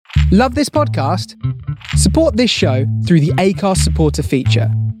Love this podcast? Support this show through the Acast supporter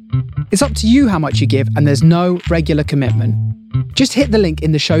feature. It's up to you how much you give, and there's no regular commitment. Just hit the link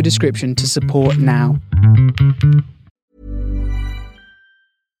in the show description to support now.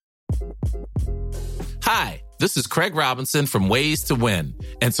 Hi, this is Craig Robinson from Ways to Win,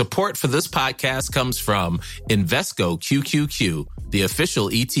 and support for this podcast comes from Invesco QQQ, the official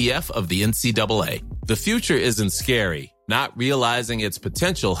ETF of the NCAA. The future isn't scary. Not realizing its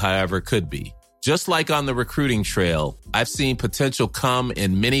potential, however, could be. Just like on the recruiting trail, I've seen potential come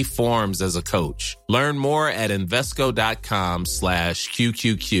in many forms as a coach. Learn more at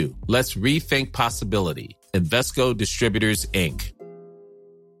Invesco.com/QQQ. Let's rethink possibility. Invesco Distributors, Inc.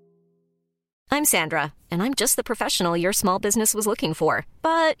 I'm Sandra, and I'm just the professional your small business was looking for.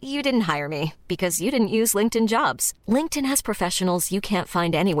 But you didn't hire me because you didn't use LinkedIn Jobs. LinkedIn has professionals you can't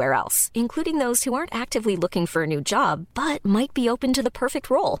find anywhere else, including those who aren't actively looking for a new job, but might be open to the perfect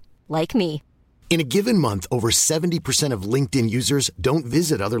role, like me. In a given month, over 70% of LinkedIn users don't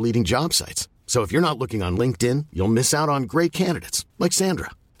visit other leading job sites. So if you're not looking on LinkedIn, you'll miss out on great candidates like Sandra.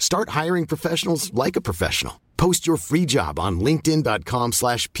 Start hiring professionals like a professional. Post your free job on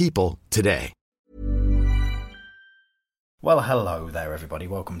linkedin.com/people today. Well, hello there, everybody.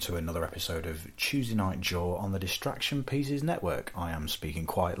 Welcome to another episode of Tuesday Night Jaw on the Distraction Pieces Network. I am speaking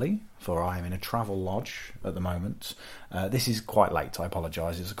quietly, for I am in a travel lodge at the moment. This is quite late, I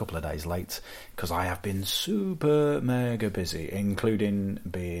apologise. It's a couple of days late, because I have been super mega busy, including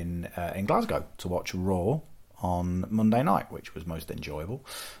being in Glasgow to watch Raw on Monday night, which was most enjoyable.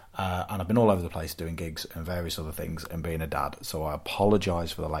 And I've been all over the place doing gigs and various other things and being a dad, so I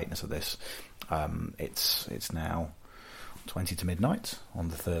apologise for the lateness of this. It's now 20 to midnight on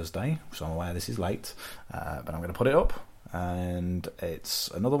the Thursday, so I'm aware this is late, but I'm going to put it up, and it's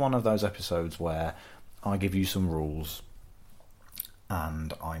another one of those episodes where I give you some rules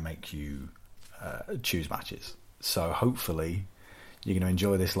and I make you choose matches. So hopefully you're going to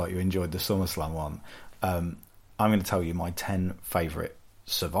enjoy this like you enjoyed the SummerSlam one. I'm going to tell you my 10 favourite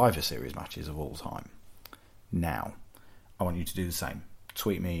Survivor Series matches of all time. Now, I want you to do the same.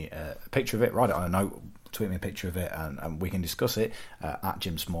 Tweet me a picture of it, write it on a note, tweet me a picture of it, and we can discuss it at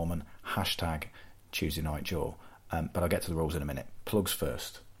Jim Smallman, hashtag Tuesday Night Jaw. But I'll get to the rules in a minute. Plugs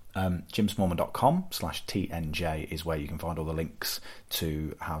first. JimSmallman.com/TNJ is where you can find all the links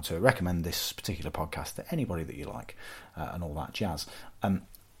to how to recommend this particular podcast to anybody that you like, and all that jazz.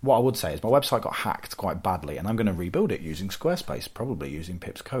 What I would say is my website got hacked quite badly, and I'm going to rebuild it using Squarespace, probably using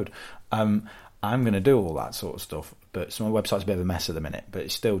Pip's code. I'm going to do all that sort of stuff, but so my website's a bit of a mess at the minute, but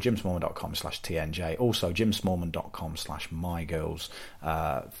it's still jimsmallman.com/TNJ. Also, jimsmallman.com/mygirls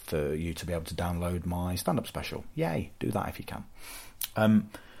for you to be able to download my stand-up special. Yay, do that if you can.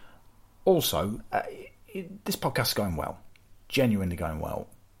 Also, this podcast's going well, genuinely going well,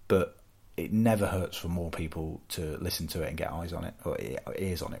 but it never hurts for more people to listen to it and get eyes on it, or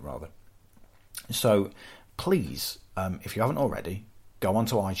ears on it rather. So please, if you haven't already, go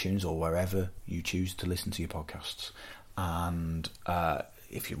onto iTunes or wherever you choose to listen to your podcasts, and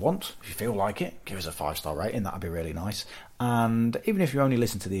if you feel like it, give us a 5-star rating. That'd be really nice. And even if you only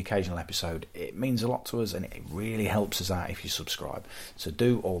listen to the occasional episode, it means a lot to us, and it really helps us out if you subscribe. So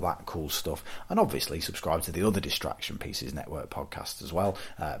do all that cool stuff, and obviously subscribe to the other Distraction Pieces Network podcasts as well,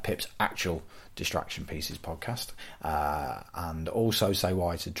 Pip's actual Distraction Pieces podcast, and also Say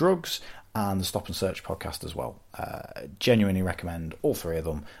Why to Drugs, and the Stop and Search podcast as well. Genuinely recommend all three of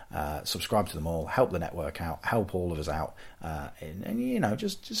them. Subscribe to them all, help the network out, help all of us out, and you know,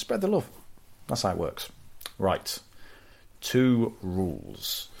 just spread the love. That's how it works. Right, 2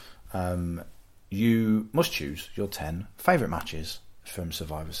 rules. You must choose your 10 favourite matches from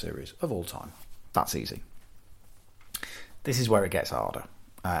Survivor Series of all time. That's easy. This is where it gets harder,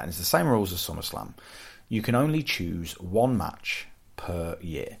 and it's the same rules as SummerSlam. You can only choose 1 match per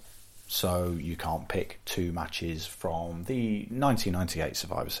year. So you can't pick 2 matches from the 1998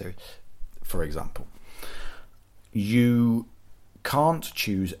 Survivor Series, for example. You can't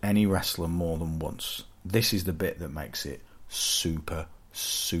choose any wrestler more than once. This is the bit that makes it super,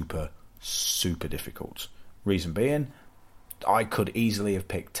 super, super difficult. Reason being, I could easily have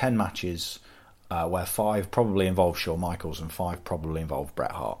picked 10 matches where 5 probably involve Shawn Michaels and 5 probably involve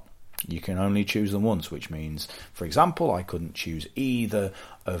Bret Hart. You can only choose them once, which means, for example, I couldn't choose either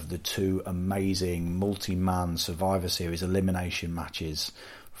of the 2 amazing multi-man Survivor Series elimination matches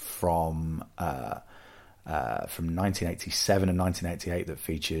from 1987 and 1988 that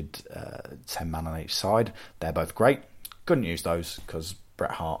featured 10 men on each side. They're both great. Couldn't use those because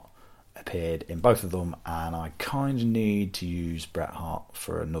Bret Hart appeared in both of them, and I kind of need to use Bret Hart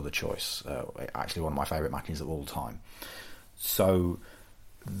for another choice. Actually, one of my favourite matches of all time. So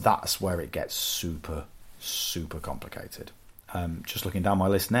that's where it gets super, super complicated. Just looking down my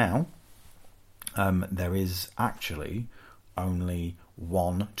list now, there is actually only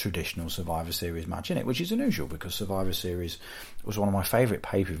one traditional Survivor Series match in it, which is unusual because Survivor Series was one of my favourite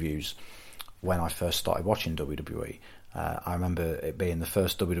pay-per-views when I first started watching WWE. I remember it being the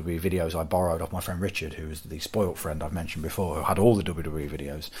first WWE videos I borrowed off my friend Richard, who was the spoilt friend I've mentioned before, who had all the WWE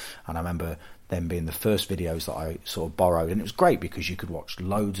videos. And I remember them being the first videos that I sort of borrowed. And it was great because you could watch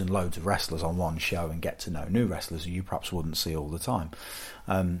loads and loads of wrestlers on one show and get to know new wrestlers who you perhaps wouldn't see all the time.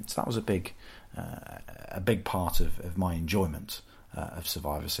 So that was a big part of my enjoyment of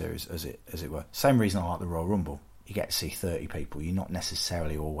Survivor Series, as it were. Same reason I like the Royal Rumble. You get to see 30 people you're not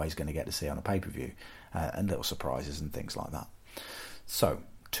necessarily always going to get to see on a pay-per-view, and little surprises and things like that. So,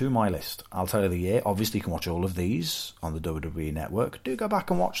 to my list, I'll tell you the year. Obviously, you can watch all of these on the WWE Network. Do go back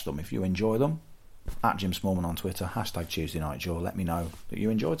and watch them if you enjoy them. At Jim Smallman on Twitter, hashtag Tuesday Night Jaw. Let me know that you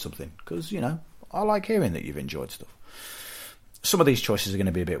enjoyed something, because, I like hearing that you've enjoyed stuff. Some of these choices are going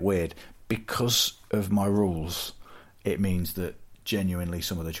to be a bit weird. Because of my rules, it means that genuinely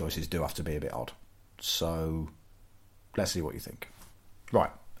some of the choices do have to be a bit odd. So, let's see what you think.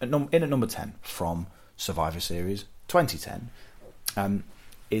 Right, in at number 10 from Survivor Series 2010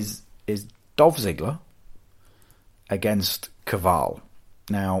 is Dolph Ziggler against Kaval.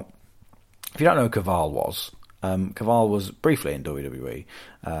 Now, if you don't know who Kaval was briefly in WWE,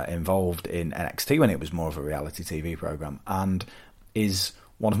 involved in NXT when it was more of a reality TV program, and is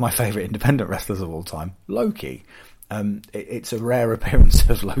one of my favourite independent wrestlers of all time, Loki. It's a rare appearance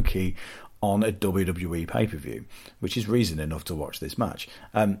of Loki on a WWE pay-per-view, which is reason enough to watch this match.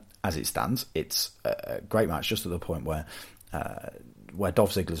 As it stands, it's a great match, just at the point where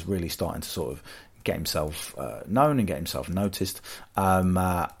Dolph Ziggler's really starting to sort of get himself known and get himself noticed, and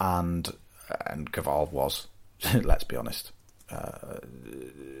Kaval was, let's be honest,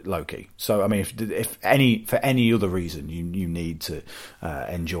 Loki. So, I mean, if for any other reason you need to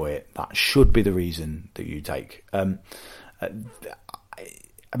enjoy it, that should be the reason that you take. I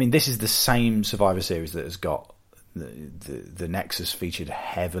mean, this is the same Survivor Series that has got the Nexus featured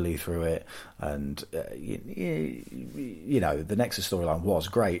heavily through it, and the Nexus storyline was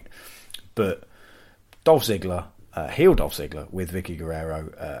great, but Dolph Ziggler, heel Dolph Ziggler with Vicky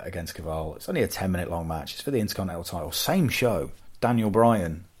Guerrero against Kaval. It's only a 10-minute long match. It's for the Intercontinental title. Same show. Daniel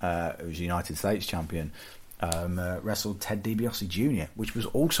Bryan, who's United States champion, wrestled Ted DiBiase Jr., which was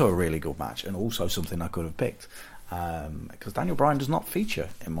also a really good match and also something I could have picked. Because Daniel Bryan does not feature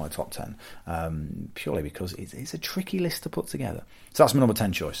in my top 10, purely because it's a tricky list to put together. So that's my number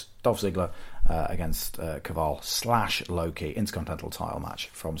 10 choice. Dolph Ziggler against Kaval / Loki, Intercontinental title match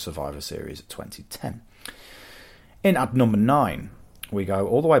from Survivor Series 2010. In at number 9, we go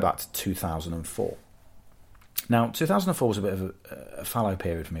all the way back to 2004. Now, 2004 was a bit of a fallow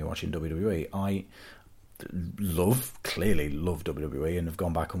period for me watching WWE. I clearly love WWE and have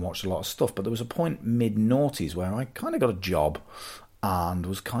gone back and watched a lot of stuff, but there was a point mid-noughties where I kind of got a job and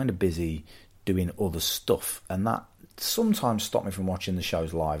was kind of busy doing other stuff, and that sometimes stopped me from watching the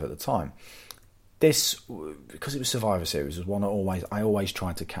shows live at the time. This, because it was Survivor Series, was one I always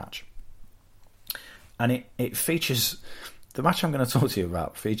tried to catch. And it features, the match I'm going to talk to you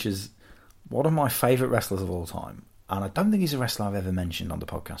about features one of my favourite wrestlers of all time, and I don't think he's a wrestler I've ever mentioned on the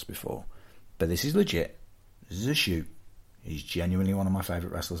podcast before, but this is legit. This is a shoot. He's genuinely one of my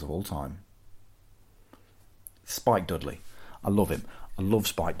favourite wrestlers of all time. Spike Dudley. I love him. I love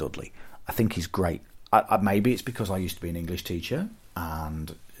Spike Dudley. I think he's great. Maybe it's because I used to be an English teacher,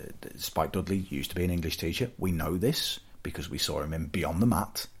 and Spike Dudley used to be an English teacher. We know this because we saw him in Beyond the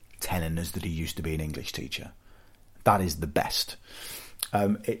Mat telling us that he used to be an English teacher. That is the best.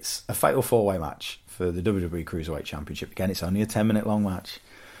 It's a fatal four-way match for the WWE Cruiserweight Championship. Again, it's only a 10-minute long match.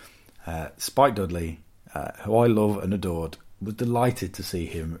 Spike Dudley, who I love and adored, was delighted to see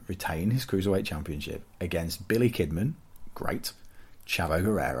him retain his Cruiserweight Championship against Billy Kidman, great, Chavo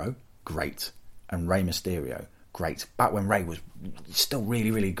Guerrero, great, and Rey Mysterio, great. Back when Rey was still really,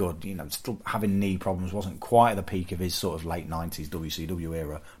 really good, still having knee problems, wasn't quite at the peak of his sort of late 90s WCW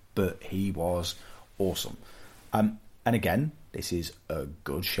era, but he was awesome. And again, this is a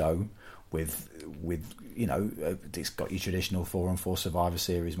good show with it's got your traditional 4-on-4 Survivor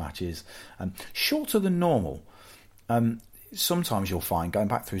Series matches, shorter than normal. Sometimes you'll find, going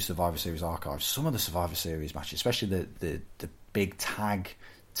back through Survivor Series archives, some of the Survivor Series matches, especially the big tag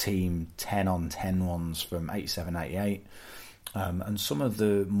team 10-on-10 ones from 87, 88, and some of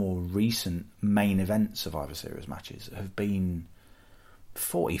the more recent main event Survivor Series matches have been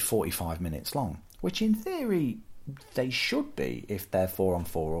 40, 45 minutes long, which in theory they should be if they're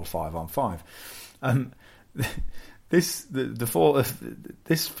 4-on-4 or 5-on-5.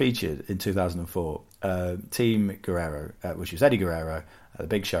 This featured in 2004 Team Guerrero, which was Eddie Guerrero, The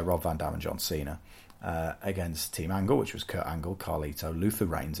Big Show, Rob Van Dam and John Cena, against Team Angle, which was Kurt Angle, Carlito, Luther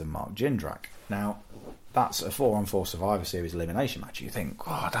Reigns and Mark Jindrak. Now, that's a 4-on-4 Survivor Series elimination match. You think,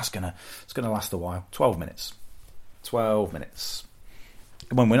 oh, it's gonna last a while. 12 minutes. 12 minutes.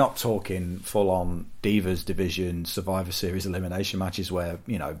 When we're not talking full-on Divas Division Survivor Series elimination matches where,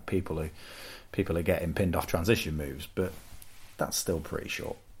 you know, people are getting pinned off transition moves, but that's still pretty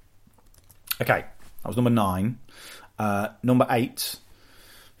short. Okay, that was number 9. Number 8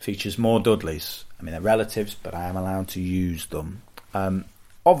 features more Dudleys. I mean, they're relatives, but I am allowed to use them.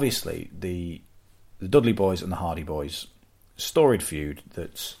 Obviously, the Dudley Boys and the Hardy Boys, storied feud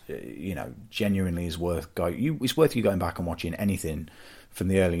that, you know, genuinely is it's worth you going back and watching anything from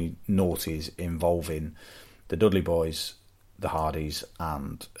the early noughties involving the Dudley Boys, the Hardys,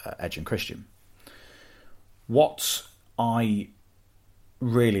 and Edge and Christian. What I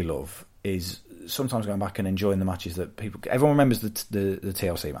really love is sometimes going back and enjoying the matches that everyone remembers the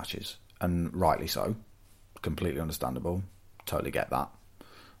TLC matches, and rightly so, completely understandable, totally get that.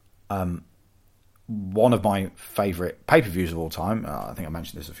 One of my favourite pay-per-views of all time, I think I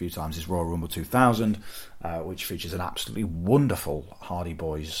mentioned this a few times, is Royal Rumble 2000, which features an absolutely wonderful Hardy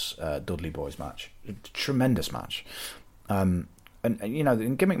Boys, Dudley Boys match. A tremendous match. And you know,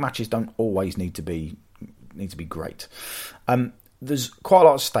 gimmick matches don't always need to be great. There's quite a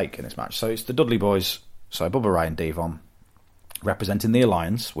lot at stake in this match. So it's the Dudley Boys, so Bubba Ray and Devon, representing the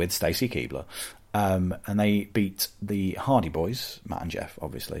Alliance with Stacy Keibler. And they beat the Hardy Boys, Matt and Jeff,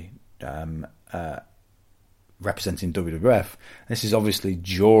 obviously, representing WWF. This is obviously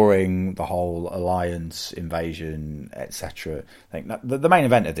during the whole Alliance invasion, etc. I think the main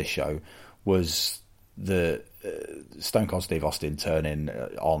event of this show was the Stone Cold Steve Austin turning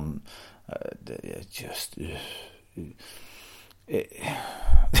on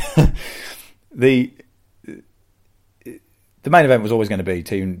the main event was always going to be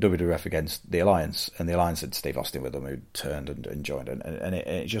Team WWF against the Alliance, and the Alliance had Steve Austin with them, who turned and joined, and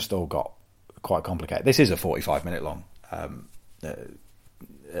it just all got quite complicated. This is a 45-minute long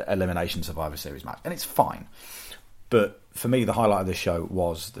elimination Survivor Series match, and it's fine. But for me, the highlight of this show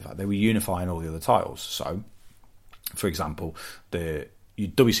was the fact they were unifying all the other titles. So, for example, the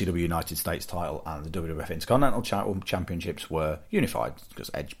WCW United States title and the WWF Intercontinental Championships were unified because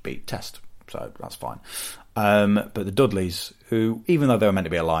Edge beat Test. So that's fine. But the Dudleys, who, even though they were meant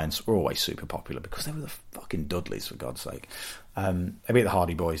to be Alliance, were always super popular because they were the fucking Dudleys, for God's sake. They beat the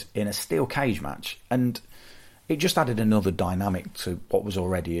Hardy Boys in a steel cage match, and it just added another dynamic to what was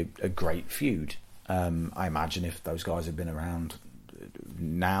already a great feud. I imagine if those guys had been around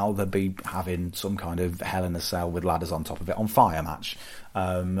now, they'd be having some kind of Hell in a Cell with ladders on top of it on fire match.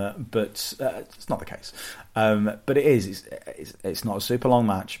 But it's not the case. But it is. It's not a super long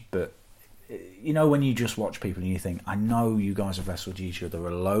match, but you know, when you just watch people and you think, I know you guys have wrestled each other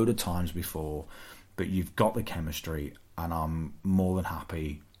a load of times before, but you've got the chemistry, and I'm more than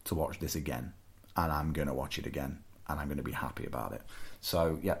happy to watch this again, and I'm going to watch it again, and I'm going to be happy about it.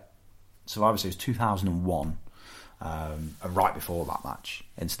 So, yeah, Survivor Series 2001, and right before that match,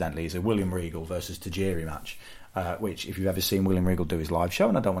 incidentally, is a William Regal versus Tajiri match, which, if you've ever seen William Regal do his live show,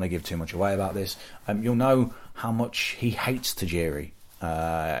 and I don't want to give too much away about this, you'll know how much he hates Tajiri.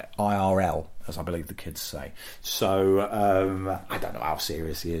 IRL, as I believe the kids say. So I don't know how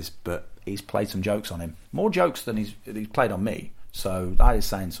serious he is, but he's played some jokes on him, more jokes than he's played on me. So that is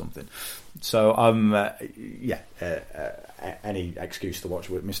saying something. So any excuse to watch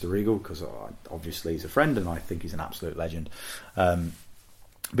with Mr. Regal, because obviously he's a friend and I think he's an absolute legend.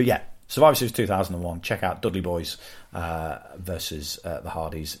 But yeah, Survivor Series 2001. Check out Dudley Boys versus the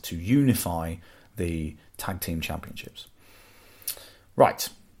Hardys to unify the tag team championships. Right,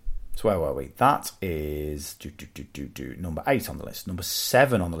 so where were we? That is number 8 on the list. Number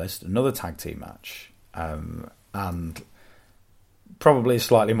 7 on the list, another tag team match, and probably a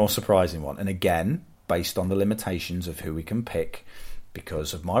slightly more surprising one. And again, based on the limitations of who we can pick,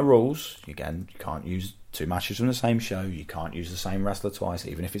 because of my rules. Again, you can't use 2 matches from the same show. You can't use the same wrestler twice,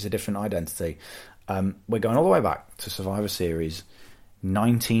 even if it's a different identity. We're going all the way back to Survivor Series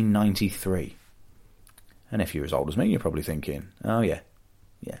 1993. And if you're as old as me, you're probably thinking, oh yeah,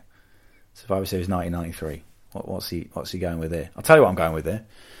 Survivor Series 1993. What's he going with here? I'll tell you what I'm going with here.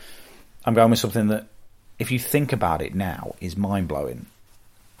 I'm going with something that, if you think about it now, is mind-blowing.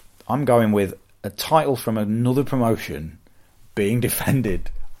 I'm going with a title from another promotion being defended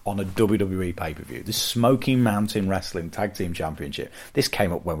on a WWE pay-per-view. The Smoky Mountain Wrestling Tag Team Championship. This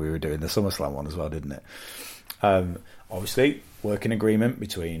came up when we were doing the SummerSlam one as well, didn't it? obviously, working agreement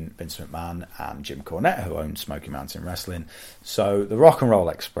between Vince McMahon and Jim Cornette, who owned Smoky Mountain Wrestling. So the Rock and Roll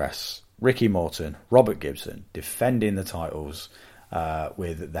Express, Ricky Morton, Robert Gibson, defending the titles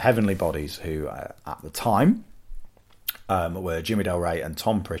with the Heavenly Bodies, who at the time were Jimmy Del Rey and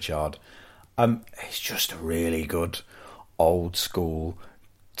Tom Pritchard. It's just a really good old school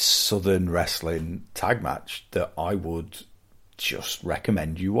Southern wrestling tag match that I would just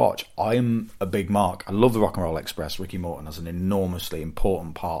recommend you watch. I'm a big mark. I love the Rock and Roll Express. Ricky Morton has an enormously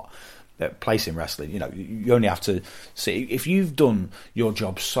important place in wrestling. You know, you only have to see if you've done your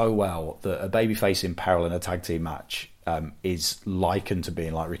job so well that a babyface in peril in a tag team match is likened to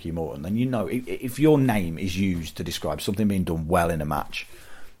being like Ricky Morton. Then you know if your name is used to describe something being done well in a match,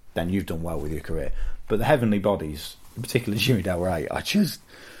 then you've done well with your career. But the Heavenly Bodies, in particular Jimmy Del Rey, I just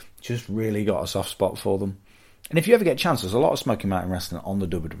really got a soft spot for them. And if you ever get a chance, there's a lot of Smoky Mountain Wrestling on the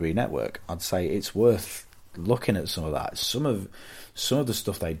WWE Network. I'd say it's worth looking at some of that. Some of the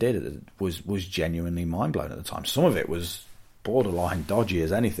stuff they did was genuinely mind-blowing at the time. Some of it was borderline dodgy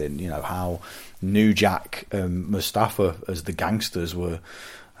as anything. You know, how New Jack and Mustafa as the gangsters were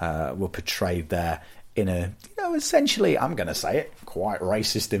portrayed there in a, essentially, I'm going to say it, quite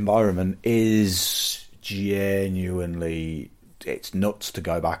racist environment is genuinely, it's nuts to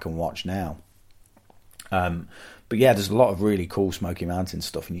go back and watch now. But yeah, there's a lot of really cool Smoky Mountain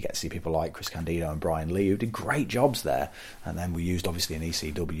stuff, and you get to see people like Chris Candido and Brian Lee, who did great jobs there, and then were used obviously in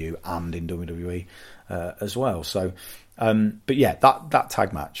ECW and in WWE as well. So, but yeah, that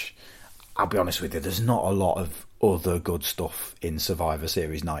tag match, I'll be honest with you, there's not a lot of other good stuff in Survivor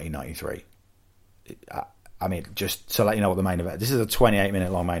Series 1993. I mean, just to let you know what the main event, this is a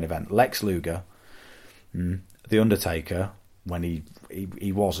 28-minute long main event. Lex Luger, The Undertaker, when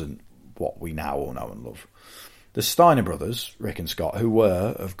he wasn't what we now all know and love. The Steiner brothers, Rick and Scott, who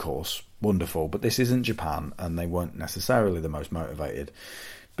were, of course, wonderful, but this isn't Japan, and they weren't necessarily the most motivated.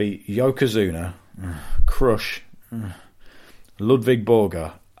 Beat Yokozuna, Crush, Ludwig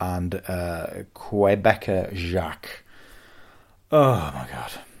Borger, and Quebecer Jacques. Oh my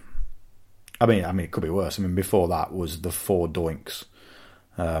god! I mean, it could be worse. I mean, before that was the Four Doinks,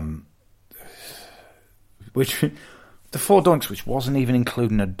 which the Four Doinks, which wasn't even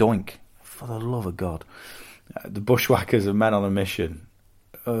including a doink. For the love of God. The Bushwhackers and Men on a Mission.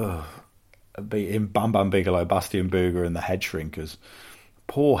 Beating Bam Bam Bigelow, Bastion Booger, and the Head Shrinkers.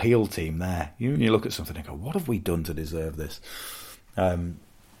 Poor heel team there. You look at something and go, what have we done to deserve this? So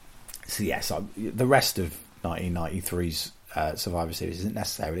yes, the rest of 1993's Survivor Series isn't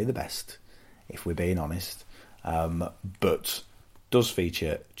necessarily the best, if we're being honest. But does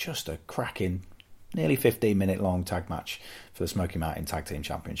feature just a cracking, nearly 15-minute long tag match for the Smoky Mountain Tag Team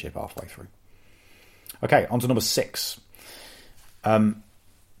Championship halfway through. Okay, on to number 6.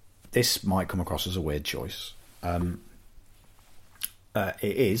 This might come across as a weird choice. It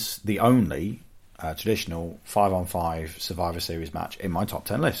is the only traditional 5-on-5 Survivor Series match in my top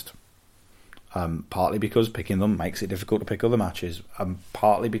 10 list. Partly because picking them makes it difficult to pick other matches, and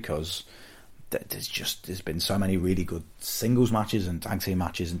partly because there's been so many really good singles matches and tag team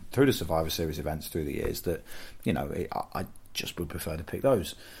matches and through the Survivor Series events through the years that, I just would prefer to pick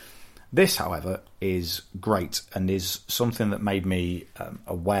those. This, however, is great and is something that made me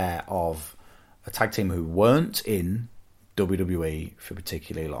aware of a tag team who weren't in WWE for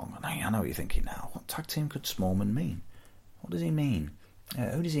particularly long. And I know what you're thinking now. What tag team could Smallman mean? What does he mean?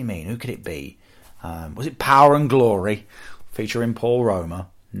 Who does he mean? Who could it be? Was it Power and Glory featuring Paul Roma?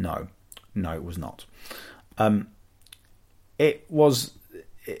 No, it was not. It was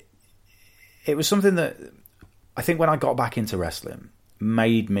something that I think when I got back into wrestling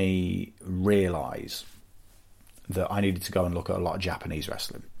made me realise that I needed to go and look at a lot of Japanese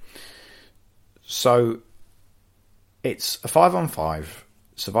wrestling. So it's a 5-on-5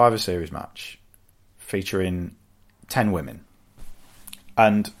 Survivor Series match featuring 10 women.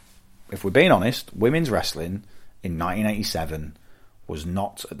 And if we're being honest, women's wrestling in 1987 was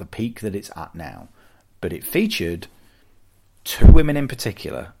not at the peak that it's at now. But it featured 2 women in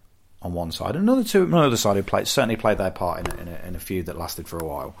particular on one side, another side who certainly played their part in a feud that lasted for a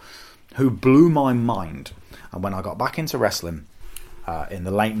while, who blew my mind. And when I got back into wrestling in the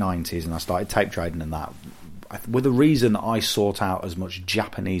late 90s and I started tape trading and that, were the reason I sought out as much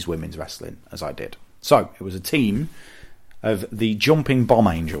Japanese women's wrestling as I did. So it was a team of the Jumping Bomb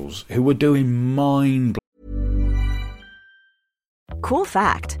Angels who were doing mind-blowing. Cool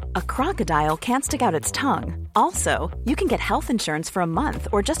fact, a crocodile can't stick out its tongue. Also, you can get health insurance for a month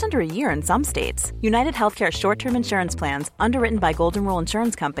or just under a year in some states. United Healthcare short-term insurance plans, underwritten by Golden Rule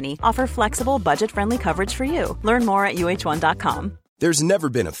Insurance Company, offer flexible, budget-friendly coverage for you. Learn more at UH1.com. There's never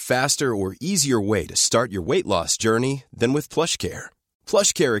been a faster or easier way to start your weight loss journey than with PlushCare.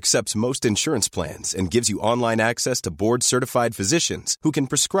 PlushCare accepts most insurance plans and gives you online access to board-certified physicians who can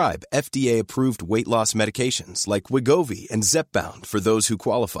prescribe FDA-approved weight loss medications like Wegovy and Zepbound for those who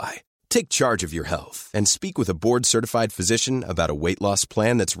qualify. Take charge of your health and speak with a board-certified physician about a weight loss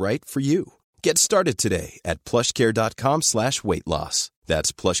plan that's right for you. Get started today at plushcare.com/weight loss.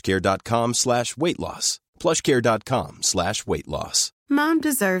 That's plushcare.com/weight loss. plushcare.com/weight loss. Mom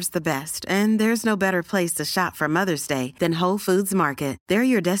deserves the best, and there's no better place to shop for Mother's Day than Whole Foods Market. They're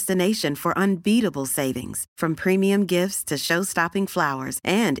your destination for unbeatable savings, from premium gifts to show-stopping flowers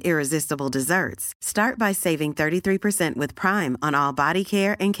and irresistible desserts. Start by saving 33% with Prime on all body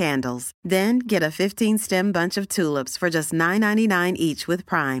care and candles. Then get a 15-stem bunch of tulips for just $9.99 each with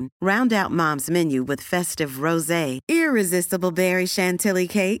Prime. Round out Mom's menu with festive rosé, irresistible berry chantilly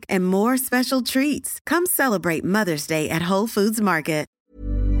cake, and more special treats. Come celebrate Mother's Day at Whole Foods Market.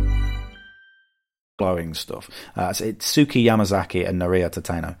 Glowing stuff. So it's Suki Yamazaki and Naria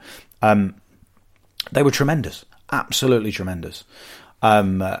Tateno. They were tremendous, absolutely tremendous. So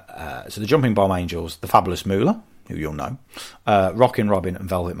the Jumping Bomb Angels, the Fabulous Moolah, who you'll know, Rockin' Robin and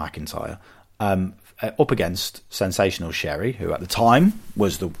Velvet McIntyre, up against Sensational Sherry, who at the time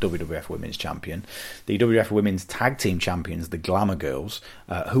was the WWF Women's Champion, the WWF Women's Tag Team Champions, the Glamour Girls,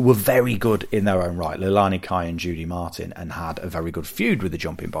 who were very good in their own right, Leilani Kai and Judy Martin, and had a very good feud with the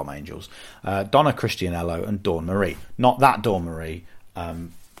Jumping Bomb Angels, Donna Christianello and Dawn Marie. Not that Dawn Marie,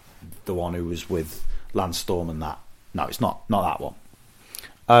 the one who was with Lance Storm and that. No, it's not that one.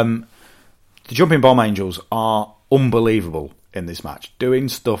 The Jumping Bomb Angels are unbelievable in this match, doing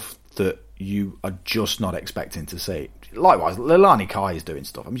stuff that you are just not expecting to see. Likewise, Leilani Kai is doing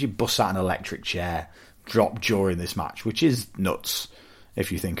stuff. I mean, she busts out an electric chair drop during this match, which is nuts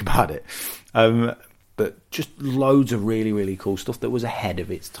if you think about it. But just loads of really, really cool stuff that was ahead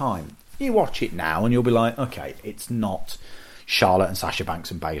of its time. You watch it now and you'll be like, okay, it's not Charlotte and Sasha Banks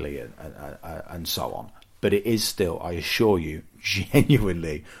and Bayley and so on. But it is still, I assure you,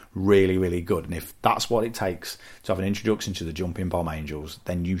 genuinely really, really good. And if that's what it takes to have an introduction to the Jumping Bomb Angels,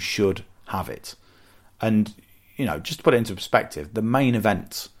 then you should have it. And, you know, just to put it into perspective, the main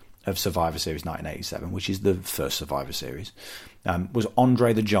event of Survivor Series 1987, which is the first Survivor Series, was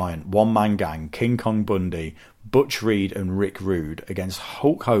Andre the Giant, One Man Gang, King Kong Bundy, Butch Reed and Rick Rude against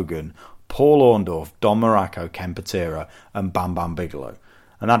Hulk Hogan, Paul Orndorff, Don Muraco, Ken Patera and Bam Bam Bigelow.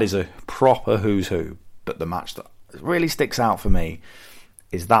 And that is a proper who's who. But the match that really sticks out for me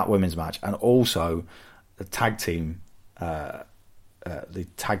is that women's match, and also the tag team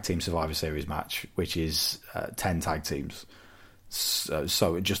Survivor Series match, which is 10 tag teams.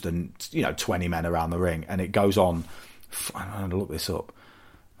 So just 20 men around the ring, and it goes on. I'm going to look this up.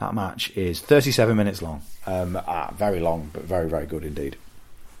 That match is 37 minutes long. Very long, but very, very good indeed.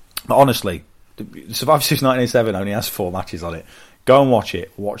 But honestly, the Survivor Series 1987 only has 4 matches on it. Go and watch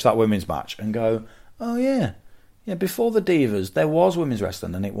it. Watch that women's match and go, oh yeah, before the Divas, there was women's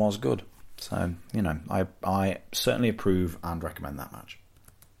wrestling and it was good. So, I certainly approve and recommend that match.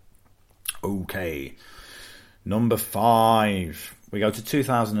 Okay, number 5. We go to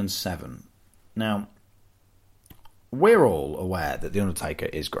 2007. Now, we're all aware that The Undertaker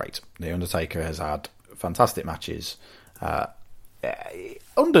is great. The Undertaker has had fantastic matches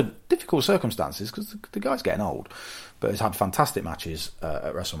under difficult circumstances because the guy's getting old, but has had fantastic matches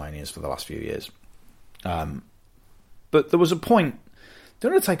at WrestleManias for the last few years. But there was a point. The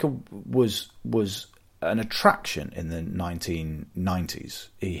Undertaker was an attraction in the 1990s.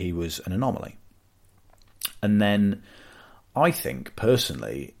 He was an anomaly. And then I think,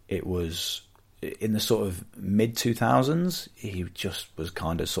 personally, it was in the sort of mid-2000s, he just was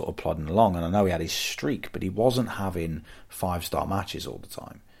kind of sort of plodding along. And I know he had his streak, but he wasn't having 5-star matches all the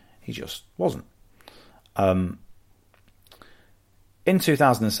time. He just wasn't. In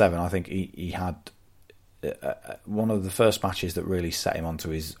 2007, I think he had one of the first matches that really set him onto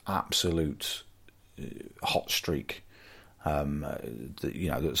his absolute hot streak,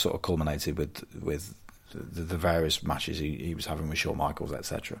 that sort of culminated with the various matches he was having with Shawn Michaels,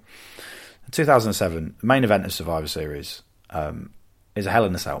 etc. In 2007, the main event of Survivor Series is a Hell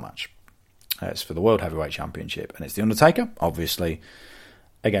in a Cell match. It's for the World Heavyweight Championship, and it's The Undertaker, obviously,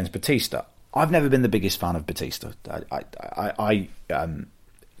 against Batista. I've never been the biggest fan of Batista.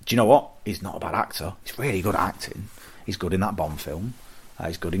 Do you know what? He's not a bad actor. He's really good at acting. He's good in that Bond film.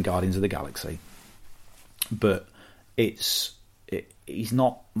 He's good in Guardians of the Galaxy. But he's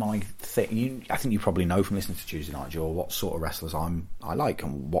not my thing. I think you probably know from listening to Tuesday Night Jaw what sort of wrestlers I like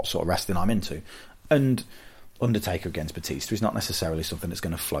and what sort of wrestling I'm into. And Undertaker against Batista is not necessarily something that's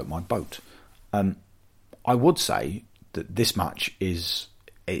going to float my boat. I would say that this match is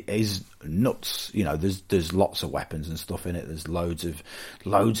nuts. You know, there's lots of weapons and stuff in it. There's loads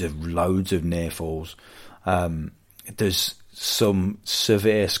of near falls. There's some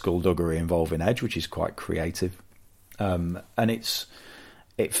severe skullduggery involving Edge, which is quite creative, and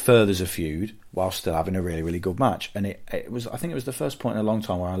it furthers a feud while still having a really, really good match. And it was, I think it was the first point in a long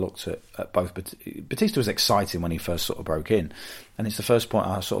time where I looked at both. Batista was exciting when he first sort of broke in, and it's the first point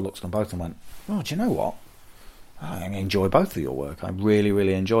I sort of looked at them both and went, oh, do you know what? I enjoy both of your work. I really,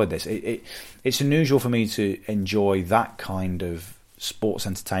 really enjoyed this. It's unusual for me to enjoy that kind of sports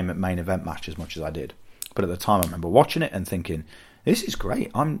entertainment main event match as much as I did. But at the time, I remember watching it and thinking, this is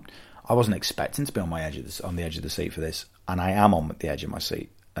great. I wasn't expecting to be on the edge of the seat for this, and I am on the edge of my seat.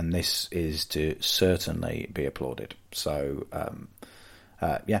 And this is to certainly be applauded. So,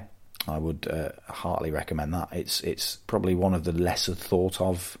 yeah, I would heartily recommend that. It's probably one of the lesser thought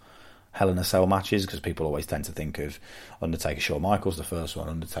of Hell in a Cell matches, because people always tend to think of Undertaker, Shawn Michaels, the first one,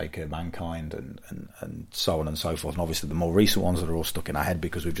 Undertaker, Mankind, and so on and so forth. And obviously the more recent ones that are all stuck in our head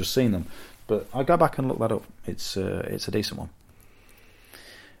because we've just seen them. But I go back and look that up. It's a decent one.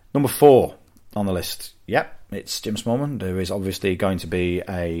 Number 4 on the list. Yep, it's Jim Smallman. There is obviously going to be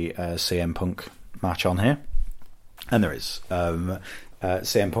a CM Punk match on here. And there is.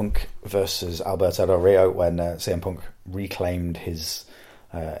 CM Punk versus Alberto Del Rio, when CM Punk reclaimed his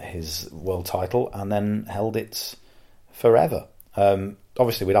world title and then held it forever.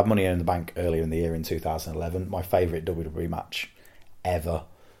 Obviously, we'd had Money in the Bank earlier in the year in 2011. My favourite WWE match ever.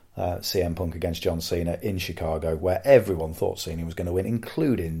 CM Punk against John Cena in Chicago, where everyone thought Cena was going to win,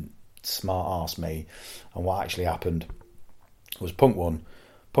 including smart-ass me. And what actually happened was Punk won,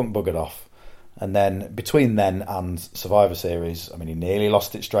 Punk buggered off, and then between then and Survivor Series, I mean, he nearly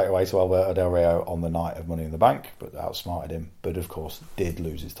lost it straight away to Alberto Del Rio on the night of Money in the Bank, but outsmarted him, but of course did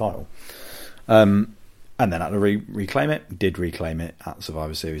lose his title. And then had to reclaim it, did reclaim it at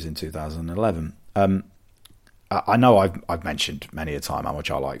Survivor Series in 2011. I know I've mentioned many a time how much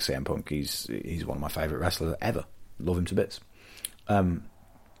I like CM Punk. He's one of my favourite wrestlers ever. Love him to bits.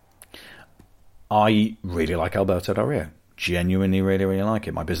 I really like Alberto Del Rio. Genuinely really, really like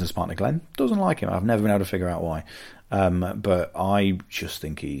him. My business partner Glenn doesn't like him. I've never been able to figure out why. But I just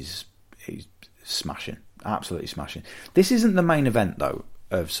think he's smashing. Absolutely smashing. This isn't the main event, though,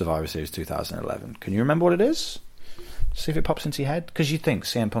 of Survivor Series 2011. Can you remember what it is? See if it pops into your head. Because you think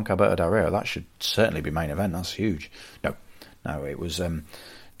CM Punk, Alberto Del Rio, that should certainly be main event. That's huge. No, it was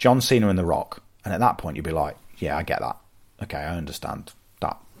John Cena and The Rock. And at that point, you'd be like, yeah, I get that. Okay, I understand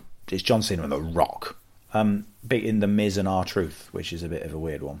that. It's John Cena and The Rock. Beating The Miz and R-Truth, which is a bit of a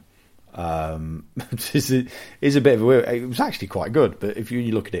weird one. Is a bit of a weird... It was actually quite good, but if you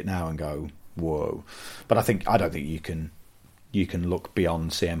look at it now and go, whoa. But I don't think you can look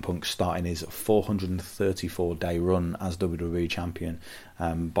beyond CM Punk starting his 434-day run as WWE champion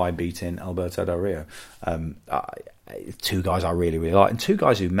by beating Alberto Del Rio. Two guys I really, really like, and two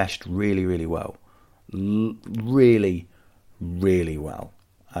guys who meshed really, really well. Really, really well.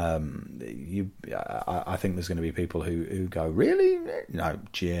 I think there's going to be people who go, really? No,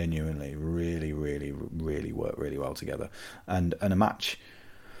 genuinely, really, really, really work really well together. And a match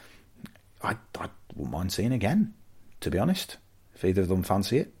I wouldn't mind seeing again, to be honest, if either of them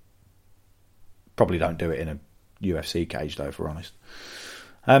fancy it. Probably don't do it in a UFC cage, though, if we're honest.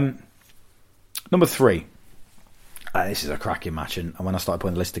 Number 3. This is a cracking match, and when I started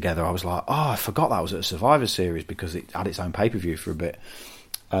putting the list together, I was like, I forgot that was at a Survivor Series because it had its own pay-per-view for a bit.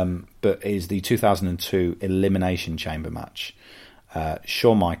 But is the 2002 Elimination Chamber match.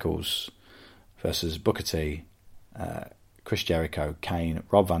 Shawn Michaels versus Booker T, Chris Jericho, Kane,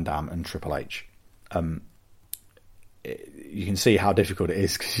 Rob Van Dam and Triple H. You can see how difficult it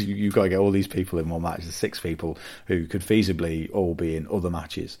is because you've got to get all these people in one match. There's 6 people who could feasibly all be in other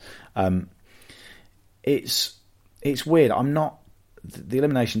matches. It's weird. The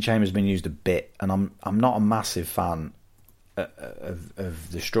Elimination Chamber has been used a bit, and I'm not a massive fan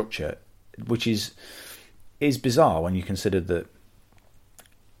of the structure, which is bizarre when you consider that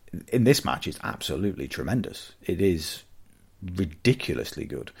in this match it's absolutely tremendous. It is ridiculously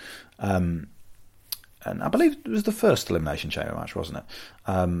good. And I believe it was the first Elimination Chamber match, wasn't it?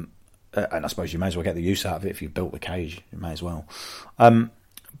 And I suppose you may as well get the use out of it if you've built the cage. You may as well.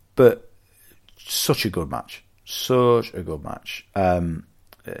 But such a good match. Such a good match.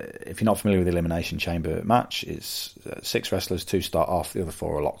 If you're not familiar with the Elimination Chamber match, it's 6 wrestlers, 2 start off, the other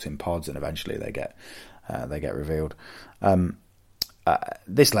 4 are locked in pods, and eventually they get revealed.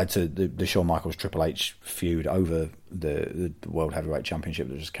 this led to the Shawn Michaels Triple H feud over the World Heavyweight Championship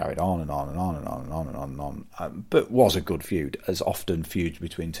that just carried on and on and on and on and on and on and on. But was a good feud, as often feuds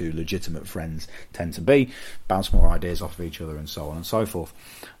between two legitimate friends tend to be. Bounce more ideas off of each other and so on and so forth.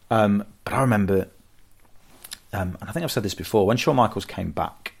 But I remember, and I think I've said this before, when Shawn Michaels came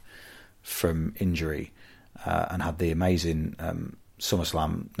back from injury and had the amazing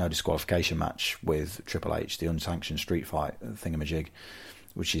SummerSlam no disqualification match with Triple H, the unsanctioned street fight thingamajig,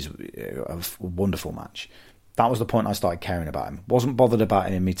 which is a wonderful match. That was the point I started caring about him. Wasn't bothered about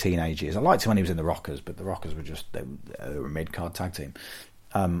him in my teenage years. I liked him when he was in the Rockers, but the Rockers were just they were a mid-card tag team.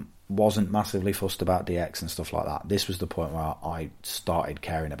 Wasn't massively fussed about DX and stuff like that. This was the point where I started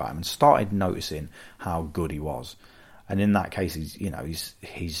caring about him and started noticing how good he was. And in that case, he's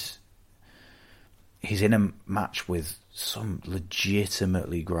in a match with some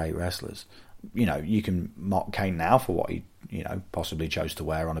legitimately great wrestlers. You know, you can mock Kane now for what he, possibly chose to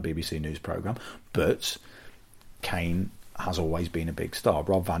wear on a BBC News programme, but Kane has always been a big star.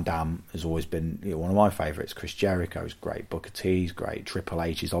 Rob Van Dam has always been one of my favourites. Chris Jericho is great. Booker T is great. Triple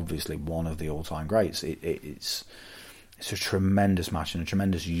H is obviously one of the all-time greats. It's a tremendous match and a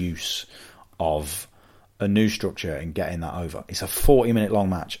tremendous use of a new structure and getting that over. It's a 40-minute long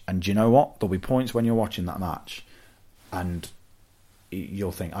match, and do you know what? There'll be points when you're watching that match and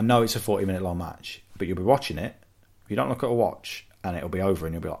you'll think, I know it's a 40-minute long match, but you'll be watching it, you don't look at a watch, and it'll be over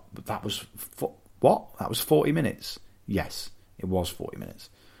and you'll be like, but that was what? That was 40 minutes? Yes, it was 40 minutes.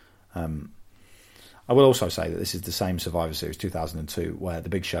 I will also say that this is the same Survivor Series 2002 where The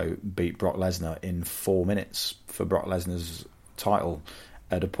Big Show beat Brock Lesnar in 4 minutes for Brock Lesnar's title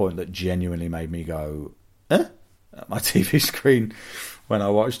at a point that genuinely made me go, at my TV screen when I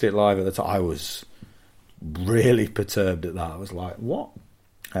watched it live at the time. I was really perturbed at that. I was like, what?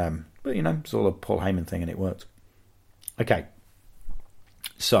 But it's all a Paul Heyman thing and it worked. Okay,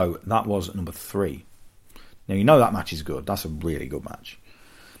 so that was number 3. Now, that match is good. That's a really good match.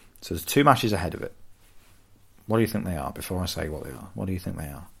 So there's 2 matches ahead of it. What do you think they are? Before I say what they are, what do you think they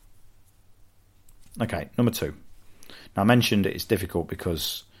are? Okay, number 2. Now, I mentioned it's difficult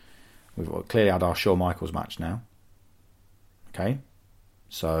because we've clearly had our Shawn Michaels match now. Okay,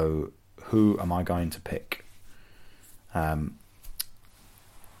 so who am I going to pick for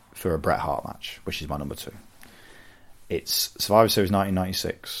a Bret Hart match, which is my number 2? It's Survivor Series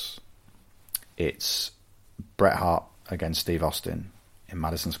 1996. It's Bret Hart against Steve Austin in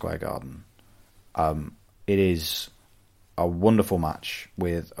Madison Square Garden. It is a wonderful match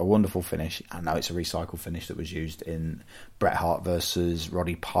with a wonderful finish. I know it's a recycled finish that was used in Bret Hart versus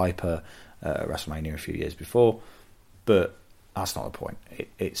Roddy Piper at WrestleMania a few years before, but that's not the point.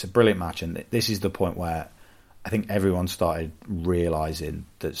 It's a brilliant match, and this is the point where I think everyone started realising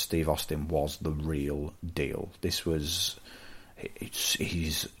that Steve Austin was the real deal. He's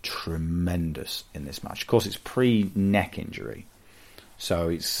tremendous in this match. Of course, it's pre-neck injury. So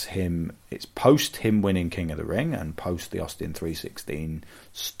it's post him winning King of the Ring and post the Austin 316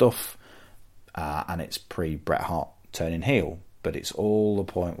 stuff. And it's pre-Bret Hart turning heel. But it's all the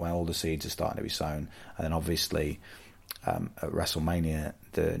point where all the seeds are starting to be sown. And then obviously at WrestleMania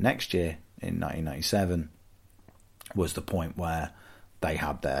the next year in 1997 was the point where they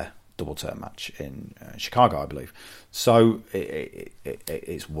had their double turn match in Chicago, I believe. So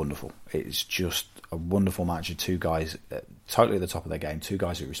it's wonderful. It's just a wonderful match of 2 guys totally at the top of their game, 2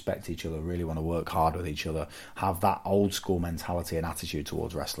 guys who respect each other, really want to work hard with each other, have that old school mentality and attitude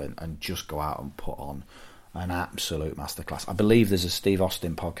towards wrestling, and just go out and put on an absolute masterclass. I believe there's a Steve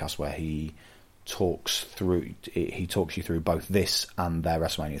Austin podcast where he talks you through both this and their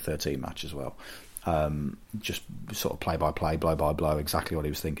WrestleMania 13 match as well. Just sort of play by play, blow by blow, exactly what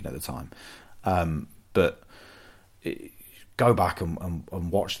he was thinking at the time. But go back and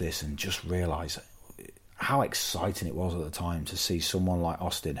watch this and just realise how exciting it was at the time to see someone like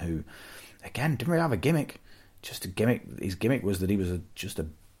Austin, who, again, didn't really have a gimmick. Just a gimmick. His gimmick was that he was just a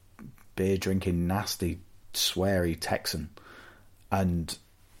beer drinking, nasty, sweary Texan, and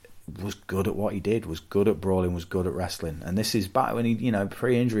was good at what he did, was good at brawling, was good at wrestling. And this is back when he,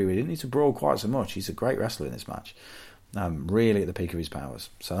 pre-injury, we didn't need to brawl quite so much. He's a great wrestler in this match. Really at the peak of his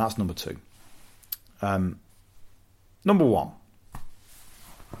powers. So that's number 2. Number 1.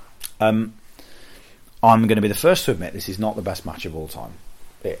 I'm going to be the first to admit this is not the best match of all time.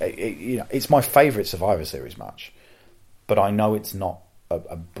 It's my favourite Survivor Series match, but I know it's not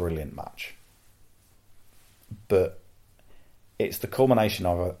a brilliant match. But it's the culmination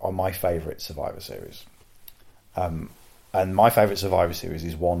of my favourite Survivor Series. And my favourite Survivor Series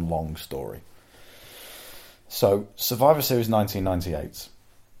is one long story. So, Survivor Series 1998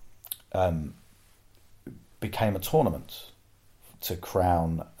 became a tournament to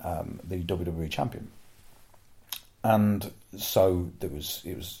crown the WWE champion. And so it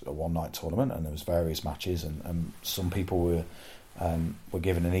was a one-night tournament, and there was various matches, and some people were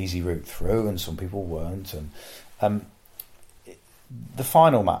given an easy route through, and some people weren't. And the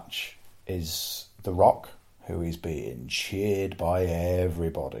final match is The Rock, who is being cheered by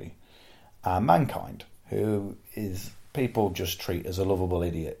everybody, and Mankind, who is people just treat as a lovable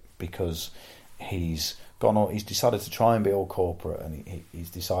idiot because he's decided to try and be all corporate, and he's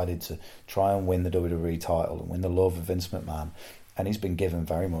decided to try and win the WWE title and win the love of Vince McMahon, and he's been given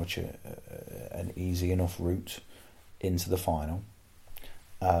very much an easy enough route into the final,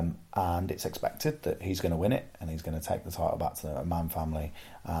 and it's expected that he's going to win it, and he's going to take the title back to the McMahon family,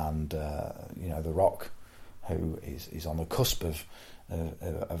 and The Rock, who is on the cusp of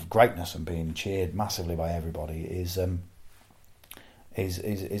greatness and being cheered massively by everybody, is not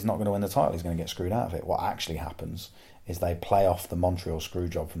going to win the title. He's going to get screwed out of it. What actually happens is they play off the Montreal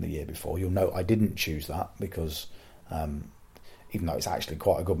Screwjob from the year before. You'll note I didn't choose that because even though it's actually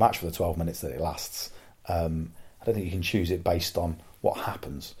quite a good match for the 12 minutes that it lasts, I don't think you can choose it based on what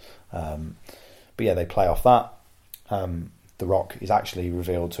happens. But yeah, they play off that. The Rock is actually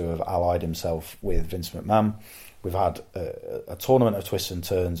revealed to have allied himself with Vince McMahon. We've had a tournament of twists and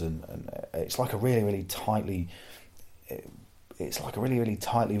turns, and it's like a really, really tightly... It's like a really, really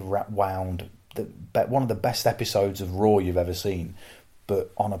tightly wound, one of the best episodes of Raw you've ever seen,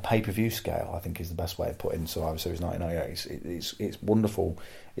 but on a pay-per-view scale, I think is the best way of putting Survivor Series 1998. It's wonderful.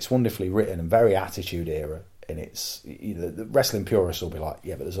 It's wonderfully written and very Attitude Era. And it's, the wrestling purists will be like,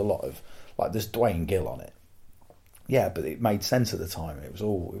 yeah, but there's a lot of, like, there's Dwayne Gill on it. Yeah, but it made sense at the time. It was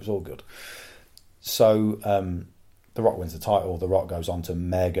all good. So The Rock wins the title. The Rock goes on to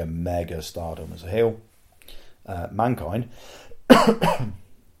mega stardom as a heel. Mankind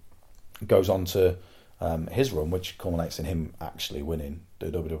goes on to his run, which culminates in him actually winning the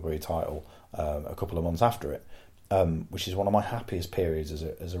WWE title a couple of months after it, which is one of my happiest periods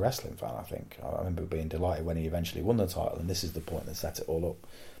as a wrestling fan, I think. I remember being delighted when he eventually won the title, and this is the point that set it all up.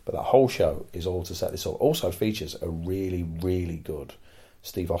 But that whole show is all to set this up. Also features a really, really good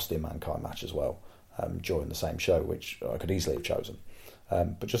Steve Austin Mankind match as well during the same show, which I could easily have chosen.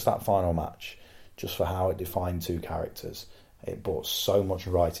 But just that final match, just for how it defined two characters, it brought so much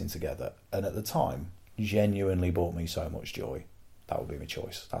writing together, and at the time genuinely brought me so much joy. That would be my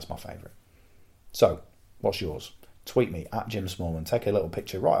choice. That's my favourite. So what's yours? Tweet me at Jim Smallman. Take a little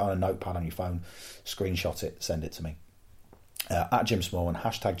picture, write on a notepad on your phone, screenshot it, send it to me. At Jim Smallman,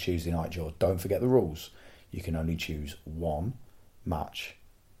 hashtag Tuesday Night Jaw. Don't forget the rules. You can only choose one match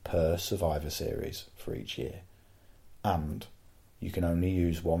per Survivor Series for each year, and you can only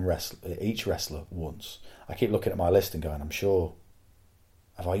use each wrestler once. I keep looking at my list and going, I'm sure,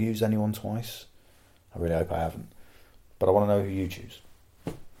 have I used anyone twice? I really hope I haven't. But I want to know who you choose.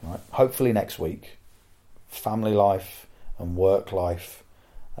 Right? Hopefully next week, family life and work life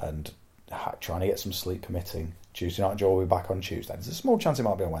and trying to get some sleep permitting, Tuesday Night Jaw will be back on Tuesday. There's a small chance it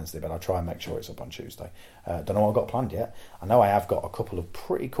might be on Wednesday, but I'll try and make sure it's up on Tuesday. Don't know what I've got planned yet. I know I have got a couple of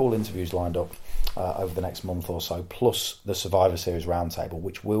pretty cool interviews lined up over the next month or so, plus the Survivor Series Roundtable,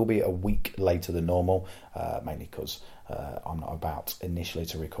 which will be a week later than normal, mainly because I'm not about initially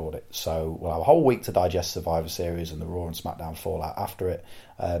to record it. So we'll have a whole week to digest Survivor Series and the Raw and SmackDown fallout after it,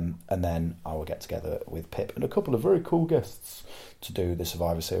 and then I will get together with Pip and a couple of very cool guests to do the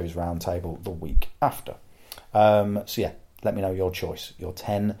Survivor Series Roundtable the week after. So yeah, let me know your choice, your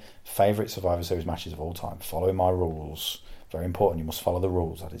 10 favourite Survivor Series matches of all time. Following my rules. Very important. You must follow the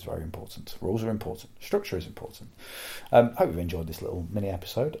rules. That is very important. Rules are important. Structure is important. Hope you've enjoyed this little mini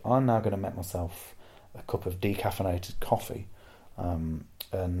episode. I'm now going to make myself a cup of decaffeinated coffee, and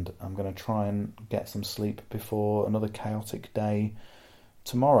I'm going to try and get some sleep before another chaotic day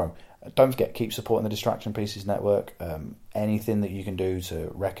tomorrow. Don't forget, keep supporting the Distraction Pieces Network. Anything that you can do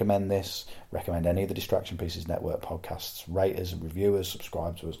to recommend this, recommend any of the Distraction Pieces Network podcasts, rate us, review us,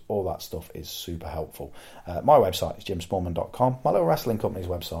 subscribe to us, all that stuff is super helpful. My website is jimsmallman.com. My little wrestling company's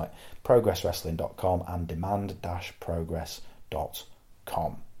website, progresswrestling.com and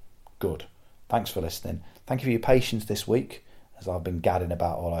demand-progress.com. Good. Thanks for listening. Thank you for your patience this week, as I've been gadding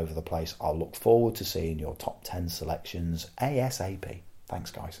about all over the place. I'll look forward to seeing your top 10 selections ASAP. Thanks,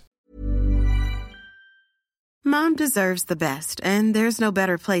 guys. Mom deserves the best, and there's no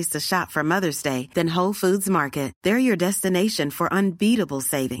better place to shop for Mother's Day than Whole Foods Market. They're your destination for unbeatable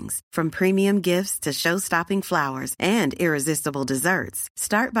savings, from premium gifts to show-stopping flowers and irresistible desserts.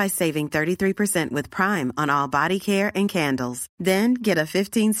 Start by saving 33% with Prime on all body care and candles. Then get a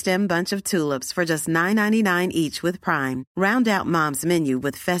 15-stem bunch of tulips for just $9.99 each with Prime. Round out Mom's menu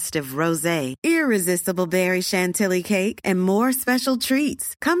with festive rosé, irresistible berry chantilly cake, and more special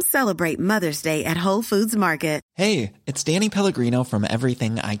treats. Come celebrate Mother's Day at Whole Foods Market. Hey, it's Danny Pellegrino from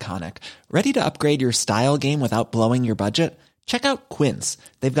Everything Iconic. Ready to upgrade your style game without blowing your budget? Check out Quince.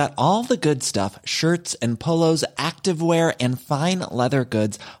 They've got all the good stuff, shirts and polos, activewear, and fine leather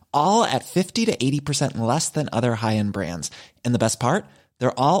goods, all at 50 to 80% less than other high-end brands. And the best part?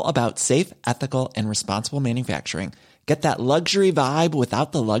 They're all about safe, ethical, and responsible manufacturing. Get that luxury vibe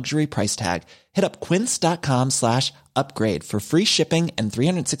without the luxury price tag. Hit up quince.com/upgrade for free shipping and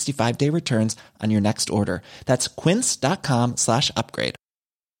 365-day returns on your next order. That's quince.com/upgrade.